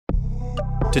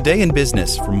Today in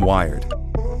Business from Wired.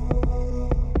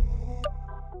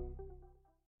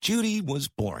 Judy was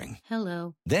boring.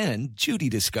 Hello. Then Judy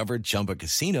discovered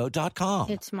ChumbaCasino.com.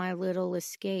 It's my little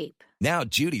escape. Now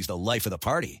Judy's the life of the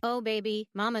party. Oh, baby,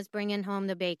 mama's bringing home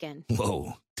the bacon.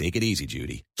 Whoa, take it easy,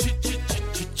 Judy.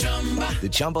 The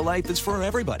Chumba life is for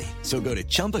everybody. So go to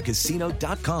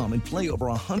ChumbaCasino.com and play over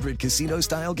 100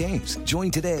 casino-style games. Join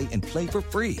today and play for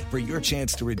free for your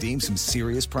chance to redeem some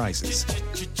serious prizes.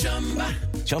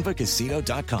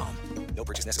 ChumbaCasino.com. No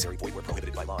purchase necessary. Void where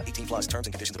prohibited by law. 18 plus terms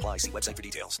and conditions apply. See website for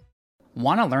details.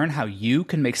 Want to learn how you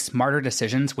can make smarter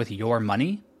decisions with your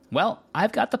money? Well,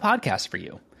 I've got the podcast for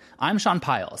you. I'm Sean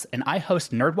Piles, and I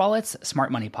host NerdWallet's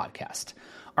Smart Money Podcast.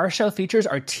 Our show features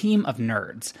our team of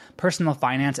nerds, personal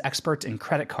finance experts in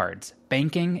credit cards,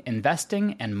 banking,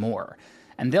 investing, and more.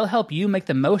 And they'll help you make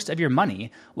the most of your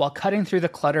money while cutting through the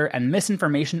clutter and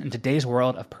misinformation in today's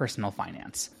world of personal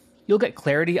finance. You'll get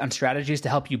clarity on strategies to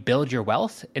help you build your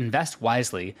wealth, invest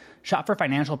wisely, shop for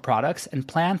financial products, and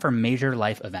plan for major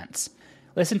life events.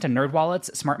 Listen to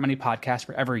NerdWallet's Smart Money Podcast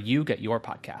wherever you get your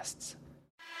podcasts.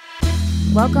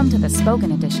 Welcome to the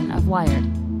spoken edition of Wired.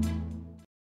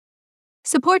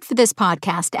 Support for this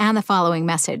podcast and the following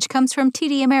message comes from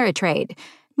TD Ameritrade.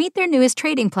 Meet their newest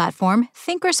trading platform,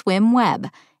 Thinkorswim Web.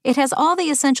 It has all the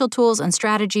essential tools and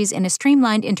strategies in a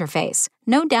streamlined interface.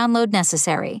 No download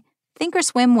necessary.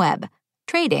 Thinkorswim Web.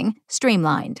 Trading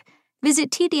streamlined. Visit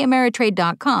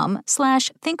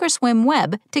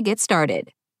tdameritrade.com/thinkorswimweb to get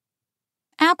started.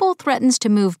 Apple threatens to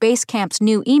move Basecamp's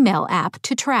new email app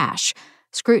to trash.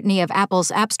 Scrutiny of Apple's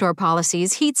App Store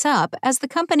policies heats up as the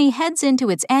company heads into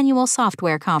its annual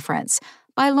software conference.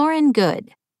 By Lauren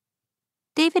Good.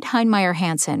 David Heinemeier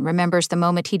Hansson remembers the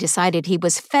moment he decided he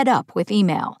was fed up with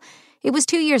email. It was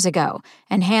 2 years ago,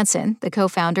 and Hansson, the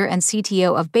co-founder and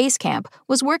CTO of Basecamp,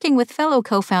 was working with fellow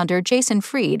co-founder Jason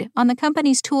Fried on the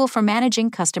company's tool for managing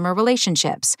customer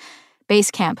relationships.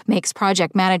 Basecamp makes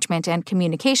project management and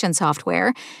communication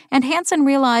software, and Hansson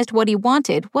realized what he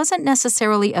wanted wasn't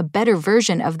necessarily a better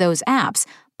version of those apps,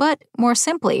 but, more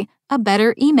simply, a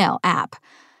better email app.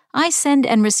 I send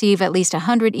and receive at least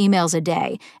 100 emails a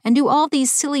day and do all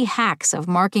these silly hacks of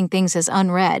marking things as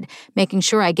unread, making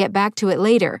sure I get back to it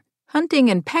later, hunting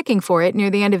and pecking for it near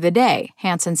the end of the day,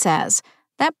 Hansson says.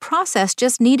 That process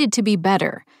just needed to be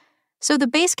better. So the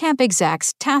Basecamp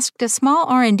execs tasked a small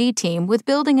R&D team with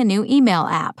building a new email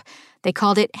app. They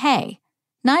called it Hey.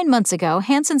 9 months ago,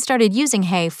 Hansson started using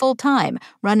Hey full-time,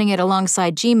 running it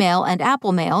alongside Gmail and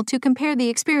Apple Mail to compare the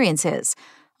experiences.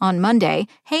 On Monday,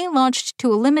 Hey launched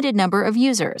to a limited number of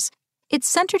users. It's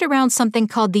centered around something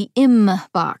called the IM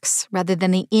box rather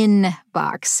than the IN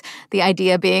box, the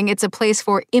idea being it's a place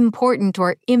for important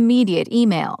or immediate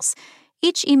emails.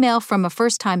 Each email from a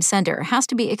first-time sender has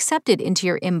to be accepted into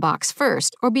your inbox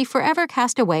first or be forever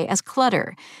cast away as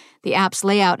clutter. The app's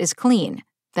layout is clean.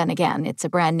 Then again, it's a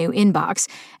brand new inbox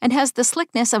and has the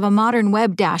slickness of a modern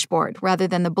web dashboard rather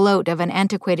than the bloat of an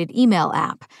antiquated email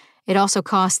app. It also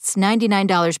costs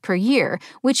 $99 per year,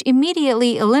 which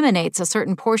immediately eliminates a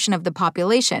certain portion of the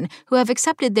population who have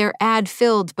accepted their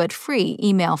ad-filled but free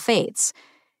email fates.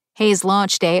 Hey's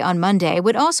launch day on Monday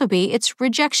would also be its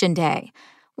rejection day.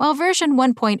 While version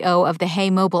 1.0 of the Hey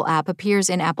mobile app appears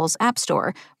in Apple's App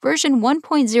Store, version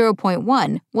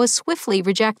 1.0.1 was swiftly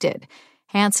rejected.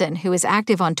 Hansson, who is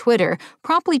active on Twitter,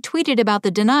 promptly tweeted about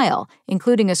the denial,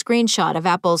 including a screenshot of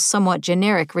Apple's somewhat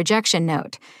generic rejection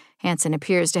note. Hansson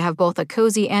appears to have both a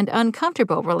cozy and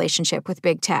uncomfortable relationship with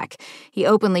big tech. He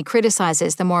openly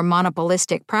criticizes the more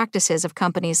monopolistic practices of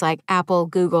companies like Apple,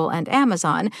 Google, and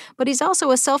Amazon, but he's also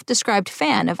a self-described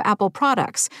fan of Apple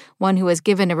products, one who has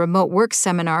given a remote work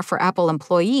seminar for Apple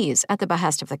employees at the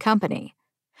behest of the company.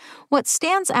 What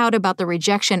stands out about the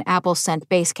rejection Apple sent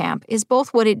Basecamp is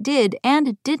both what it did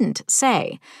and didn't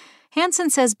say. Hansson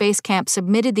says Basecamp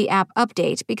submitted the app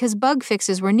update because bug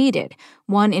fixes were needed,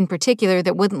 one in particular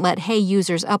that wouldn't let Hey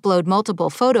users upload multiple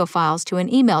photo files to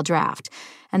an email draft,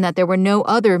 and that there were no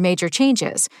other major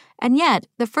changes. And yet,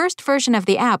 the first version of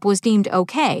the app was deemed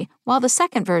okay, while the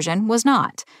second version was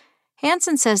not.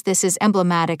 Hansson says this is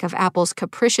emblematic of Apple's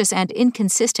capricious and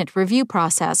inconsistent review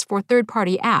process for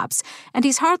third-party apps, and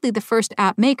he's hardly the first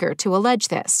app maker to allege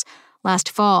this.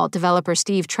 Last fall, developer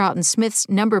Steve Troughton-Smith's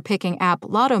number-picking app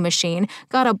Lotto Machine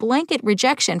got a blanket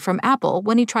rejection from Apple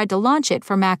when he tried to launch it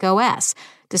for macOS,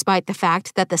 despite the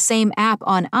fact that the same app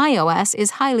on iOS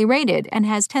is highly rated and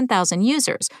has 10,000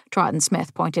 users,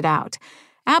 Troughton-Smith pointed out.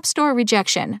 App Store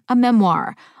Rejection, a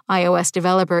memoir, iOS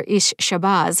developer Ish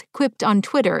Shabazz quipped on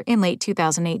Twitter in late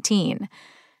 2018.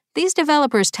 These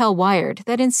developers tell Wired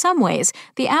that in some ways,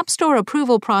 the App Store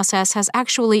approval process has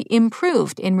actually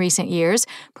improved in recent years,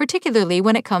 particularly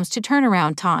when it comes to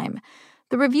turnaround time.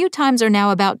 The review times are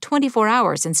now about 24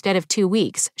 hours instead of 2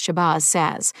 weeks, Shabazz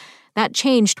says. That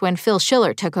changed when Phil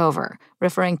Schiller took over,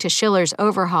 referring to Schiller's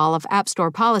overhaul of App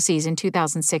Store policies in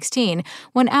 2016,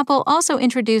 when Apple also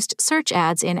introduced search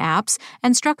ads in apps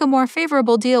and struck a more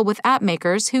favorable deal with app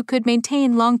makers who could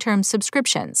maintain long-term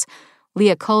subscriptions.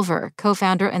 Leah Culver,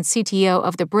 co-founder and CTO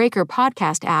of the Breaker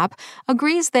podcast app,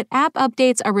 agrees that app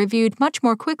updates are reviewed much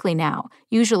more quickly now,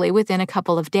 usually within a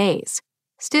couple of days.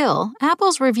 Still,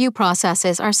 Apple's review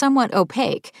processes are somewhat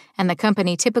opaque, and the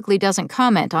company typically doesn't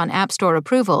comment on App Store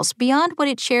approvals beyond what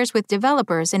it shares with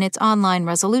developers in its online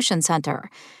resolution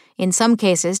center. In some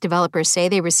cases, developers say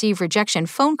they receive rejection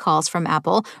phone calls from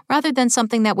Apple rather than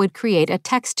something that would create a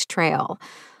text trail.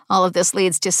 All of this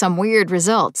leads to some weird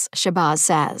results, Shabazz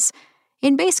says.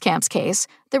 In Basecamp's case,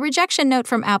 the rejection note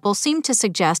from Apple seemed to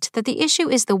suggest that the issue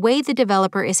is the way the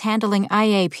developer is handling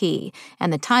IAP,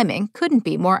 and the timing couldn't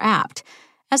be more apt.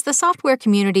 As the software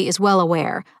community is well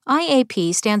aware,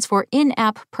 IAP stands for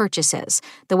in-app purchases,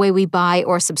 the way we buy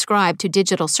or subscribe to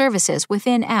digital services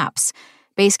within apps.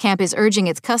 Basecamp is urging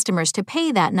its customers to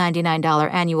pay that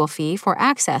 $99 annual fee for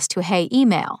access to Hey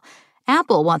Email.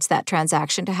 Apple wants that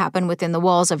transaction to happen within the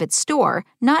walls of its store,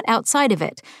 not outside of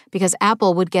it, because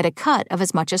Apple would get a cut of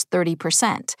as much as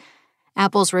 30%.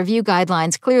 Apple's review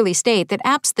guidelines clearly state that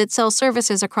apps that sell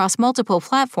services across multiple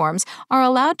platforms are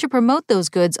allowed to promote those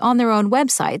goods on their own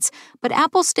websites, but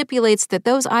Apple stipulates that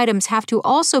those items have to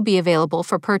also be available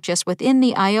for purchase within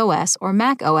the iOS or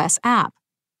macOS app.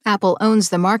 Apple owns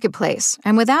the marketplace,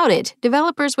 and without it,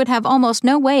 developers would have almost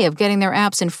no way of getting their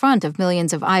apps in front of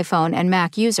millions of iPhone and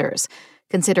Mac users.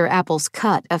 Consider Apple's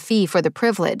cut a fee for the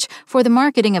privilege, for the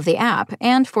marketing of the app,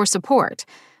 and for support.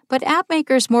 But app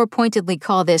makers more pointedly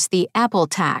call this the Apple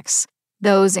tax.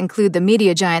 Those include the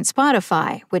media giant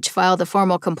Spotify, which filed a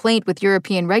formal complaint with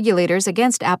European regulators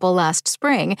against Apple last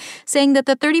spring, saying that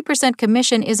the 30%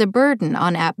 commission is a burden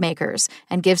on app makers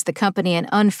and gives the company an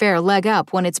unfair leg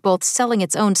up when it's both selling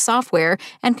its own software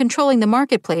and controlling the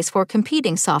marketplace for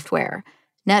competing software.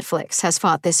 Netflix has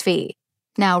fought this fee.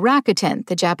 Now Rakuten,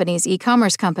 the Japanese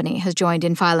e-commerce company, has joined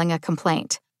in filing a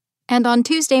complaint. And on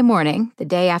Tuesday morning, the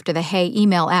day after the Hey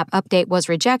Email app update was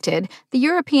rejected, the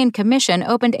European Commission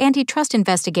opened antitrust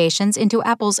investigations into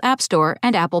Apple's App Store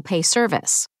and Apple Pay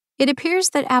service. It appears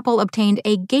that Apple obtained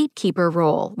a gatekeeper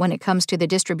role when it comes to the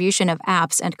distribution of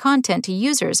apps and content to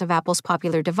users of Apple's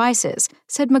popular devices,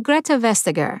 said Margrethe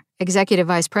Vestager, executive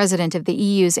vice president of the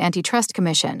EU's Antitrust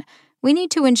Commission. We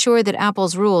need to ensure that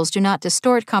Apple's rules do not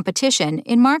distort competition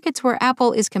in markets where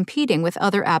Apple is competing with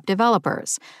other app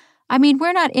developers. I mean,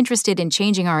 we're not interested in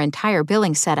changing our entire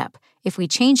billing setup. If we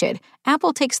change it,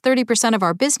 Apple takes 30% of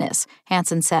our business,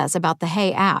 Hansen says about the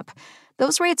Hey app.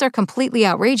 Those rates are completely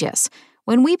outrageous.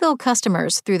 When we bill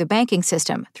customers through the banking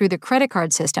system, through the credit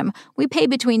card system, we pay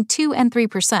between 2 and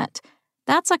 3%.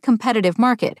 That's a competitive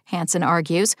market, Hansen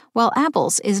argues, while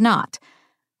Apple's is not.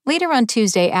 Later on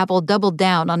Tuesday, Apple doubled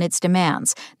down on its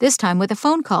demands, this time with a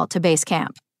phone call to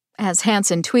Basecamp. As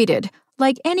Hansen tweeted,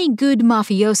 like any good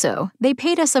mafioso, they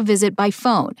paid us a visit by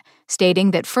phone, stating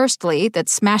that firstly, that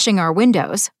smashing our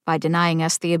windows, by denying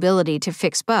us the ability to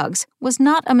fix bugs, was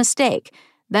not a mistake.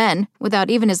 Then,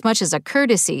 without even as much as a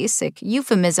courtesy, sick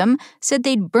euphemism, said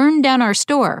they'd burn down our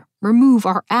store, remove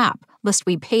our app, lest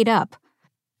we paid up.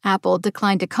 Apple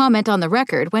declined to comment on the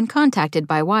record when contacted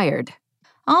by Wired.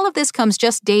 All of this comes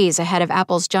just days ahead of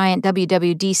Apple's giant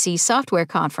WWDC software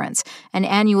conference, an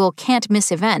annual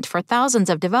can't-miss event for thousands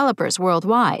of developers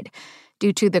worldwide.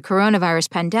 Due to the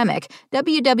coronavirus pandemic,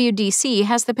 WWDC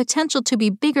has the potential to be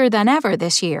bigger than ever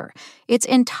this year. It's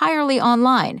entirely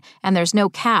online, and there's no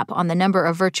cap on the number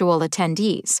of virtual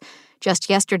attendees.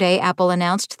 Just yesterday, Apple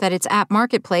announced that its app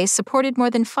marketplace supported more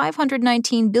than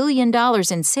 $519 billion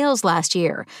in sales last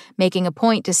year, making a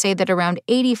point to say that around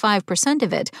 85%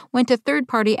 of it went to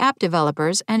third-party app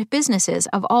developers and businesses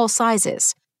of all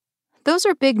sizes. Those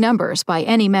are big numbers by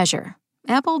any measure.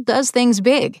 Apple does things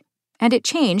big. And it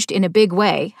changed in a big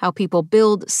way how people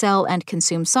build, sell, and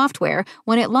consume software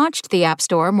when it launched the App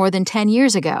Store more than 10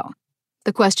 years ago.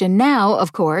 The question now,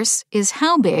 of course, is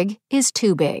how big is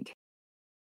too big?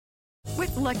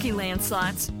 With Lucky Land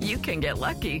Slots, you can get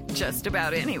lucky just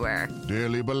about anywhere.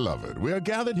 Dearly beloved, we are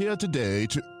gathered here today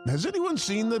to... Has anyone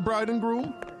seen the bride and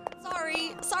groom?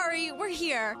 Sorry, we're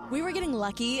here. We were getting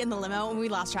lucky in the limo and we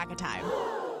lost track of time.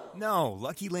 No,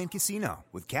 Lucky Land Casino,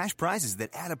 with cash prizes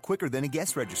that add up quicker than a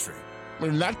guest registry.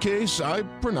 In that case, I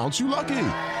pronounce you lucky.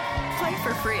 Play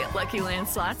for free at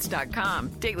LuckyLandSlots.com.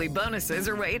 Daily bonuses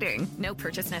are waiting. No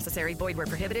purchase necessary. Void where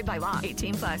prohibited by law.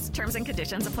 18 plus. Terms and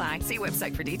conditions apply. See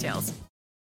website for details.